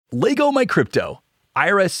Leggo My Crypto.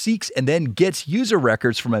 IRS seeks and then gets user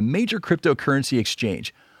records from a major cryptocurrency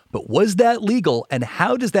exchange. But was that legal, and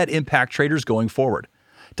how does that impact traders going forward?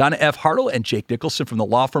 Donna F. Hartle and Jake Nicholson from the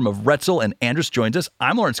law firm of Retzel and Andrus joins us.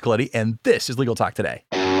 I'm Lawrence Coletti, and this is Legal Talk Today.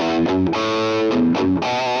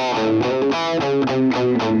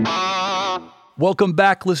 Welcome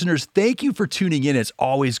back, listeners. Thank you for tuning in. It's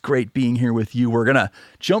always great being here with you. We're going to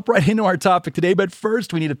jump right into our topic today, but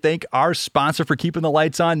first we need to thank our sponsor for keeping the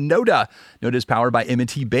lights on, Noda. Noda is powered by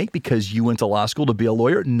M&T Bank because you went to law school to be a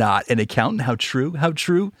lawyer, not an accountant. How true, how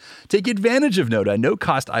true. Take advantage of Noda, a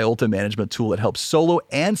no-cost IOLTA management tool that helps solo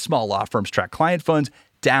and small law firms track client funds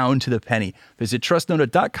down to the penny. Visit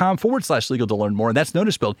trustnota.com/legal to learn more. And that's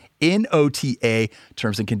Nota spelled N-O-T-A.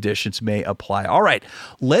 Terms and conditions may apply. All right,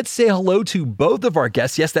 let's say hello to both of our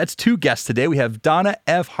guests. Yes, that's two guests today. We have Donna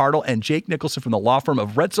F. Hartle and Jake Nicholson from the law firm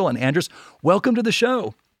of Retzel and Andrus. Welcome to the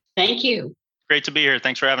show. Thank you. Great to be here.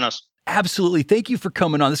 Thanks for having us. Absolutely. Thank you for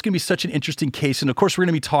coming on. This is going to be such an interesting case. And of course, we're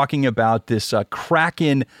going to be talking about this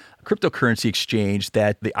Kraken cryptocurrency exchange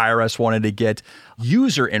that the IRS wanted to get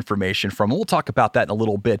user information from. And we'll talk about that in a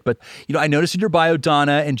little bit. But, I noticed in your bio,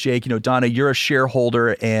 Donna and Jake, Donna, you're a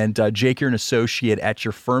shareholder and Jake, you're an associate at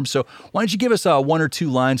your firm. So why don't you give us one or two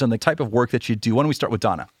lines on the type of work that you do? Why don't we start with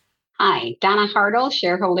Donna? Hi, Donna Hartle,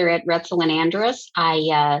 shareholder at Retzel and Andrus.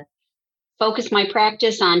 I focus my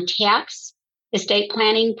practice on tax, estate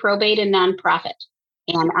planning, probate, and nonprofit.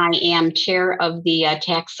 And I am chair of the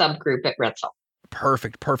tax subgroup at Retzel.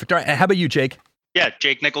 Perfect. All right. And how about you, Jake? Yeah,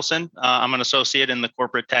 Jake Nicholson. I'm an associate in the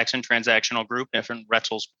corporate tax and transactional group in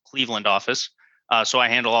Retzel's Cleveland office. So I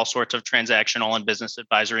handle all sorts of transactional and business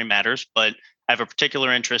advisory matters, but I have a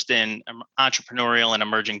particular interest in entrepreneurial and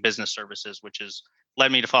emerging business services, which has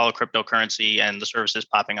led me to follow cryptocurrency and the services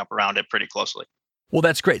popping up around it pretty closely. Well,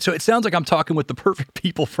 that's great. So it sounds like I'm talking with the perfect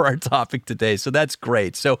people for our topic today. So that's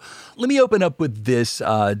great. So let me open up with this,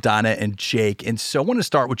 Donna and Jake. And so I want to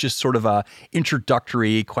start with just sort of a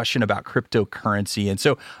introductory question about cryptocurrency. And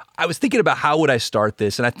so I was thinking about how would I start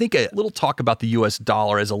this, and I think a little talk about the U.S.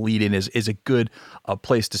 dollar as a lead-in is a good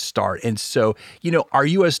place to start. And so, our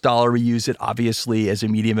U.S. dollar, we use it obviously as a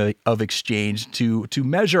medium of exchange to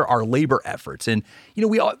measure our labor efforts. And,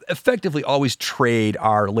 we effectively always trade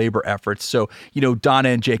our labor efforts. So, Donna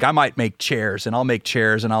and Jake, I might make chairs, and I'll make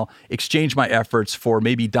chairs, and I'll exchange my efforts for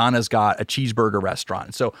maybe Donna's got a cheeseburger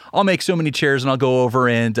restaurant. So I'll make so many chairs, and I'll go over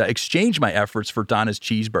and exchange my efforts for Donna's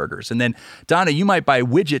cheeseburgers. And then, Donna, you might buy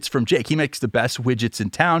widgets from Jake. He makes the best widgets in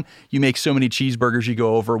town. You make so many cheeseburgers, you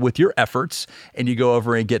go over with your efforts and you go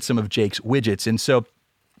over and get some of Jake's widgets. And so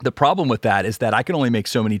the problem with that is that I can only make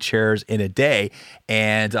so many chairs in a day,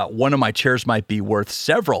 and one of my chairs might be worth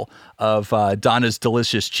several of Donna's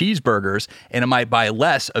delicious cheeseburgers, and it might buy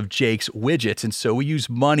less of Jake's widgets. And so we use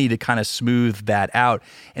money to kind of smooth that out.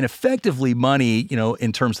 And effectively, money,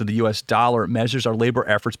 in terms of the U.S. dollar, measures our labor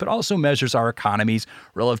efforts, but also measures our economies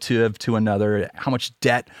relative to another, how much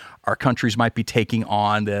debt our countries might be taking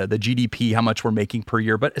on, the GDP, how much we're making per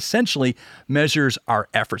year, but essentially measures our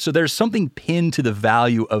efforts. So there's something pinned to the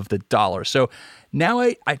value of the dollar. So now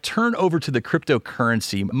I turn over to the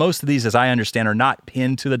cryptocurrency. Most of these, as I understand, are not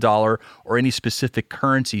pinned to the dollar or any specific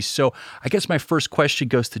currency. So I guess my first question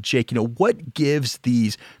goes to Jake. What gives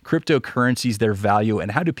these cryptocurrencies their value,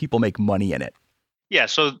 and how do people make money in it? Yeah,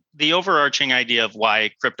 so the overarching idea of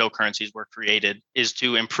why cryptocurrencies were created is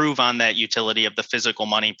to improve on that utility of the physical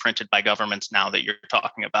money printed by governments now that you're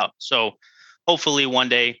talking about. So hopefully one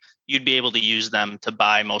day you'd be able to use them to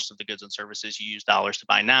buy most of the goods and services you use dollars to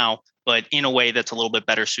buy now, but in a way that's a little bit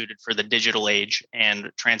better suited for the digital age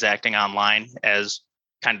and transacting online as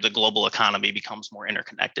kind of the global economy becomes more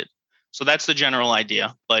interconnected. So that's the general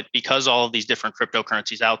idea. But because all of these different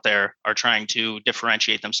cryptocurrencies out there are trying to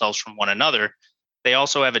differentiate themselves from one another, they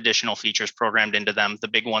also have additional features programmed into them, the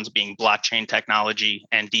big ones being blockchain technology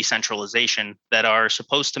and decentralization that are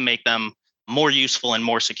supposed to make them more useful and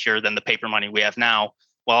more secure than the paper money we have now,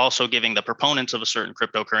 while also giving the proponents of a certain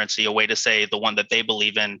cryptocurrency a way to say the one that they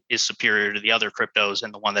believe in is superior to the other cryptos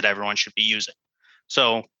and the one that everyone should be using.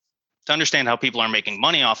 So to understand how people are making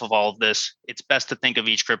money off of all of this, it's best to think of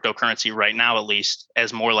each cryptocurrency right now, at least,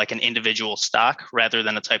 as more like an individual stock rather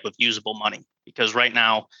than a type of usable money. Because right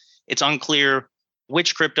now, it's unclear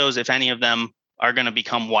which cryptos, if any of them, are going to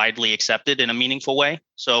become widely accepted in a meaningful way.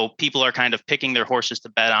 So people are kind of picking their horses to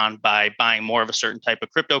bet on by buying more of a certain type of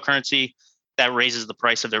cryptocurrency that raises the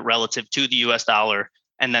price of it relative to the US dollar.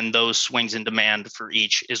 And then those swings in demand for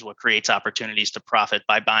each is what creates opportunities to profit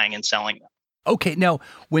by buying and selling them. Okay, now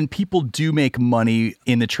when people do make money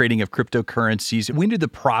in the trading of cryptocurrencies, when do the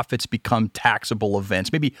profits become taxable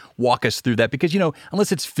events? Maybe walk us through that because,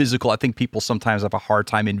 unless it's physical, I think people sometimes have a hard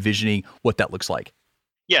time envisioning what that looks like.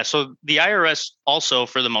 Yeah, so the IRS also,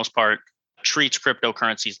 for the most part, treats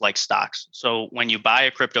cryptocurrencies like stocks. So when you buy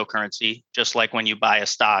a cryptocurrency, just like when you buy a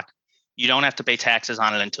stock, you don't have to pay taxes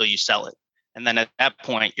on it until you sell it. And then at that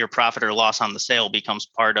point, your profit or loss on the sale becomes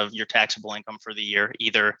part of your taxable income for the year,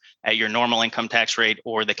 either at your normal income tax rate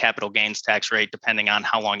or the capital gains tax rate, depending on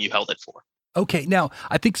how long you held it for. Okay, now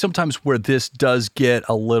I think sometimes where this does get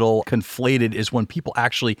a little conflated is when people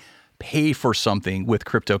actually pay for something with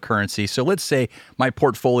cryptocurrency. So let's say my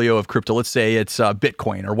portfolio of crypto, let's say it's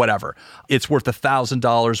Bitcoin or whatever. It's worth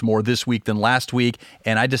 $1,000 more this week than last week.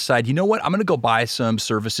 And I decide, you know what? I'm going to go buy some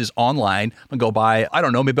services online. I'm going to go buy, I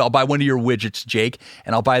don't know, maybe I'll buy one of your widgets, Jake,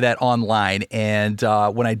 and I'll buy that online. And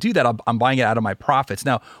when I do that, I'm buying it out of my profits.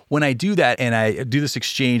 Now, when I do that and I do this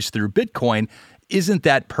exchange through Bitcoin, isn't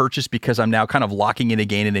that purchase because I'm now kind of locking in a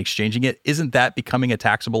gain and exchanging it? Isn't that becoming a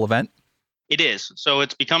taxable event? It is. So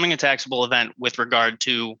it's becoming a taxable event with regard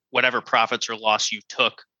to whatever profits or loss you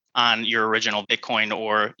took on your original Bitcoin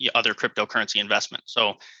or other cryptocurrency investment.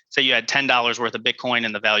 So say you had $10 worth of Bitcoin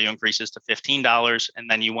and the value increases to $15,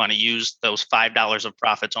 and then you want to use those $5 of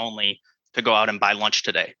profits only to go out and buy lunch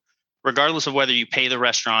today. Regardless of whether you pay the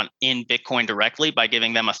restaurant in Bitcoin directly by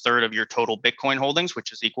giving them a third of your total Bitcoin holdings,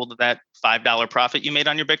 which is equal to that $5 profit you made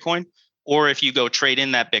on your Bitcoin, or if you go trade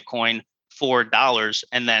in that Bitcoin $4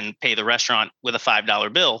 and then pay the restaurant with a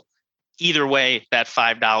 $5 bill, either way, that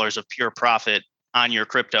 $5 of pure profit on your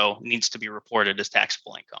crypto needs to be reported as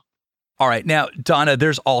taxable income. All right. Now, Donna,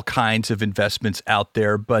 there's all kinds of investments out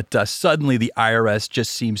there, but suddenly the IRS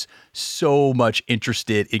just seems so much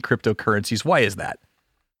interested in cryptocurrencies. Why is that?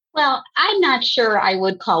 Well, I'm not sure I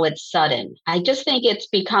would call it sudden. I just think it's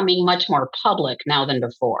becoming much more public now than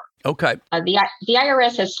before. Okay. The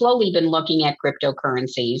IRS has slowly been looking at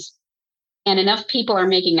cryptocurrencies, and enough people are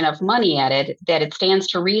making enough money at it that it stands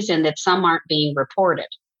to reason that some aren't being reported.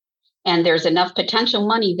 And there's enough potential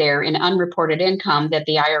money there in unreported income that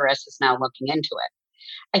the IRS is now looking into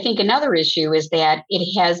it. I think another issue is that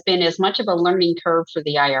it has been as much of a learning curve for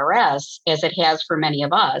the IRS as it has for many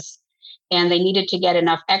of us. And they needed to get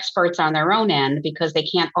enough experts on their own end because they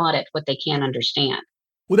can't audit what they can't understand.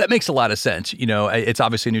 Well, that makes a lot of sense. It's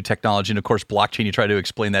obviously a new technology, and of course, blockchain. You try to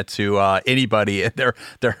explain that to anybody, and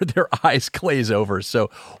their eyes glaze over. So,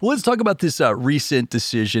 let's talk about this recent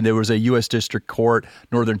decision. There was a U.S. District Court,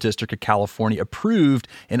 Northern District of California, approved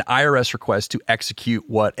an IRS request to execute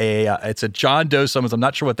what it's a John Doe summons. I'm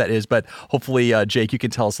not sure what that is, but hopefully, Jake, you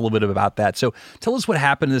can tell us a little bit about that. So, tell us what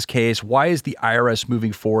happened in this case. Why is the IRS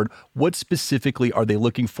moving forward? What specifically are they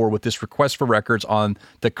looking for with this request for records on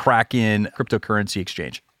the Kraken cryptocurrency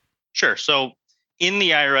exchange? Sure. So in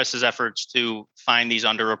the IRS's efforts to find these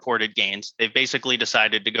underreported gains, they've basically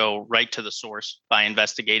decided to go right to the source by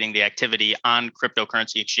investigating the activity on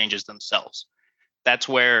cryptocurrency exchanges themselves. That's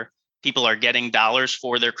where people are getting dollars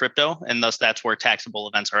for their crypto, and thus that's where taxable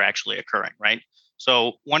events are actually occurring, right?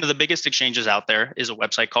 So one of the biggest exchanges out there is a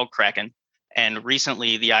website called Kraken. And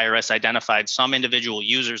recently, the IRS identified some individual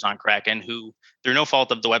users on Kraken who, through no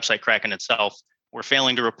fault of the website Kraken itself, were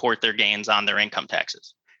failing to report their gains on their income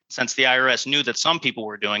taxes. Since the IRS knew that some people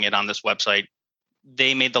were doing it on this website,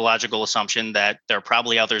 they made the logical assumption that there are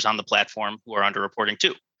probably others on the platform who are underreporting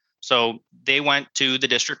too. So they went to the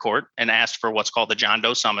district court and asked for what's called the John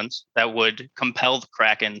Doe summons that would compel the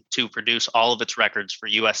Kraken to produce all of its records for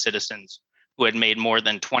U.S. citizens who had made more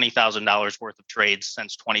than $20,000 worth of trades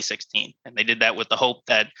since 2016. And they did that with the hope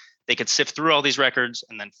that they could sift through all these records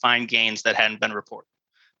and then find gains that hadn't been reported.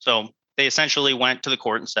 So they essentially went to the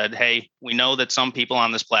court and said, hey, we know that some people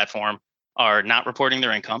on this platform are not reporting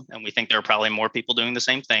their income, and we think there are probably more people doing the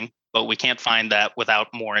same thing, but we can't find that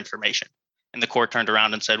without more information. And the court turned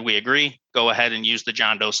around and said, we agree, go ahead and use the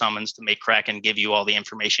John Doe summons to make Kraken give you all the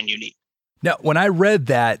information you need. Now, when I read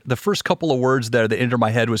that, the first couple of words there that entered my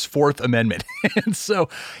head was Fourth Amendment. And so,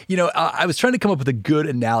 I was trying to come up with a good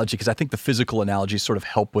analogy because I think the physical analogies sort of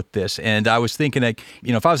help with this. And I was thinking,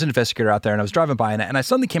 if I was an investigator out there and I was driving by and I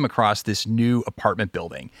suddenly came across this new apartment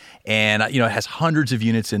building and, it has hundreds of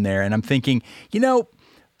units in there. And I'm thinking,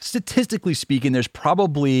 statistically speaking, there's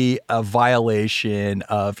probably a violation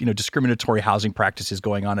of, discriminatory housing practices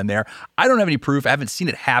going on in there. I don't have any proof. I haven't seen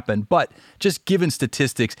it happen, but just given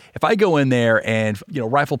statistics, if I go in there and,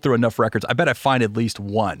 rifle through enough records, I bet I find at least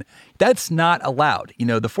one. That's not allowed.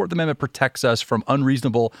 The Fourth Amendment protects us from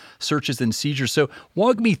unreasonable searches and seizures. So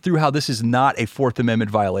walk me through how this is not a Fourth Amendment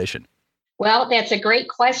violation. Well, that's a great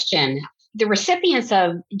question. The recipients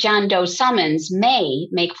of John Doe summons may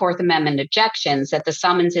make Fourth Amendment objections that the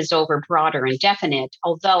summons is overbroad or indefinite,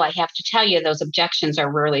 although I have to tell you those objections are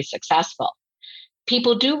rarely successful.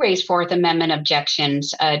 People do raise Fourth Amendment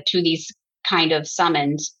objections to these kind of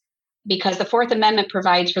summons because the Fourth Amendment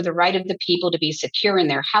provides for the right of the people to be secure in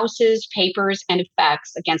their houses, papers, and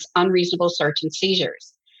effects against unreasonable search and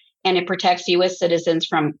seizures. And it protects U.S. citizens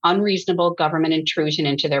from unreasonable government intrusion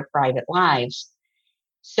into their private lives.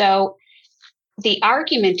 So the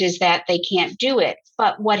argument is that they can't do it.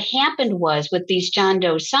 But what happened was with these John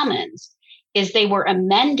Doe summons is they were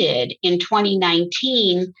amended in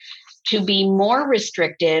 2019 to be more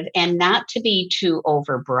restrictive and not to be too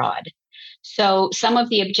overbroad. So some of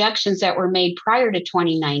the objections that were made prior to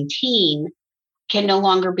 2019 can no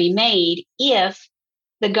longer be made if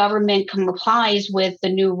the government complies with the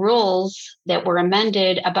new rules that were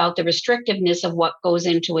amended about the restrictiveness of what goes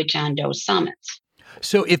into a John Doe summons.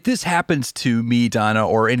 So if this happens to me, Donna,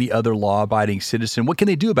 or any other law-abiding citizen, what can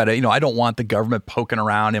they do about it? I don't want the government poking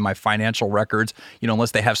around in my financial records,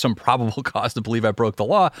 unless they have some probable cause to believe I broke the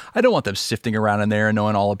law. I don't want them sifting around in there and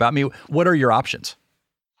knowing all about me. What are your options?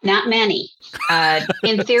 Not many.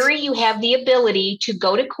 In theory, you have the ability to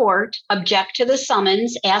go to court, object to the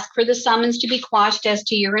summons, ask for the summons to be quashed as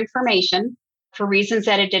to your information for reasons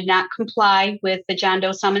that it did not comply with the John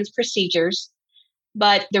Doe summons procedures.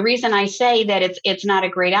 But the reason I say that it's not a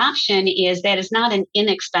great option is that it's not an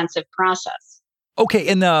inexpensive process. Okay,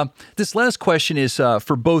 and this last question is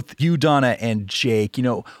for both you, Donna, and Jake.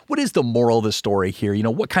 What is the moral of the story here?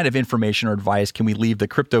 What kind of information or advice can we leave the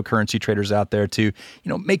cryptocurrency traders out there to,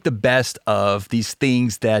 make the best of these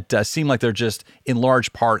things that seem like they're just in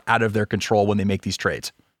large part out of their control when they make these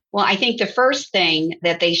trades? Well, I think the first thing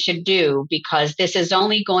that they should do, because this is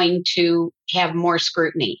only going to have more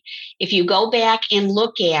scrutiny, if you go back and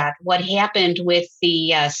look at what happened with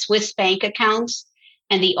the Swiss bank accounts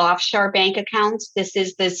and the offshore bank accounts, this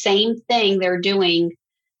is the same thing they're doing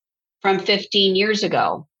from 15 years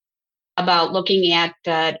ago about looking at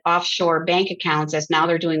offshore bank accounts as now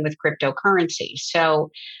they're doing with cryptocurrency.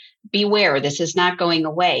 So beware, this is not going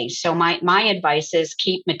away. So my advice is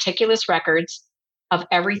keep meticulous records of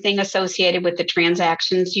everything associated with the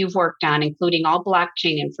transactions you've worked on, including all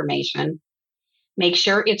blockchain information. Make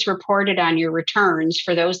sure it's reported on your returns.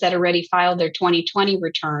 For those that already filed their 2020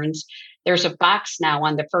 returns, there's a box now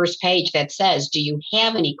on the first page that says, do you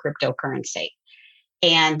have any cryptocurrency?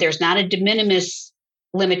 And there's not a de minimis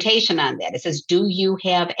limitation on that. It says, do you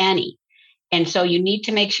have any? And so you need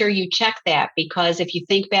to make sure you check that, because if you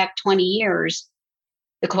think back 20 years,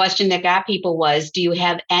 the question that got people was, do you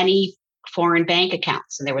have any foreign bank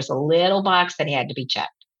accounts? And there was a little box that had to be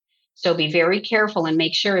checked. So be very careful and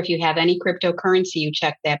make sure if you have any cryptocurrency, you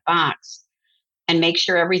check that box and make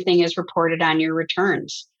sure everything is reported on your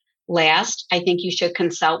returns. Last, I think you should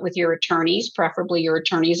consult with your attorneys, preferably your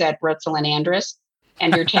attorneys at Retzel and Andrus,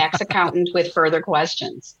 and your tax accountant with further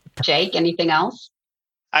questions. Jake, anything else?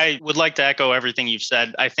 I would like to echo everything you've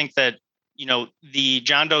said. I think that the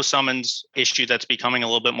John Doe summons issue that's becoming a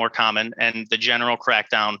little bit more common and the general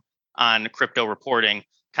crackdown on crypto reporting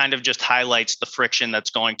kind of just highlights the friction that's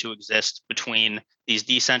going to exist between these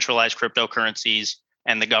decentralized cryptocurrencies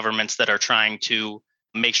and the governments that are trying to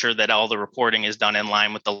make sure that all the reporting is done in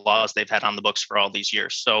line with the laws they've had on the books for all these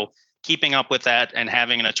years. So keeping up with that and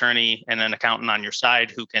having an attorney and an accountant on your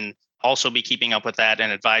side who can also be keeping up with that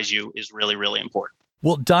and advise you is really, really important.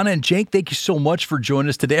 Well, Donna and Jake, thank you so much for joining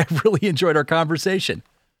us today. I really enjoyed our conversation.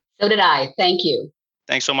 So did I. Thank you.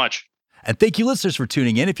 Thanks so much. And thank you, listeners, for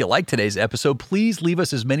tuning in. If you like today's episode, please leave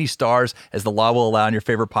us as many stars as the law will allow in your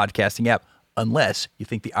favorite podcasting app, unless you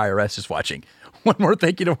think the IRS is watching. One more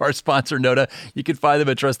thank you to our sponsor, Nota. You can find them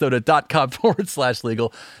at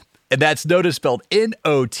trustnota.com/legal. And that's Nota spelled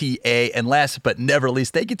N-O-T-A. And last but never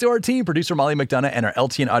least, thank you to our team, producer Molly McDonough and our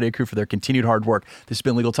LTN audio crew for their continued hard work. This has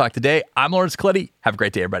been Legal Talk Today. I'm Lawrence Coletti. Have a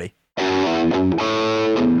great day, everybody.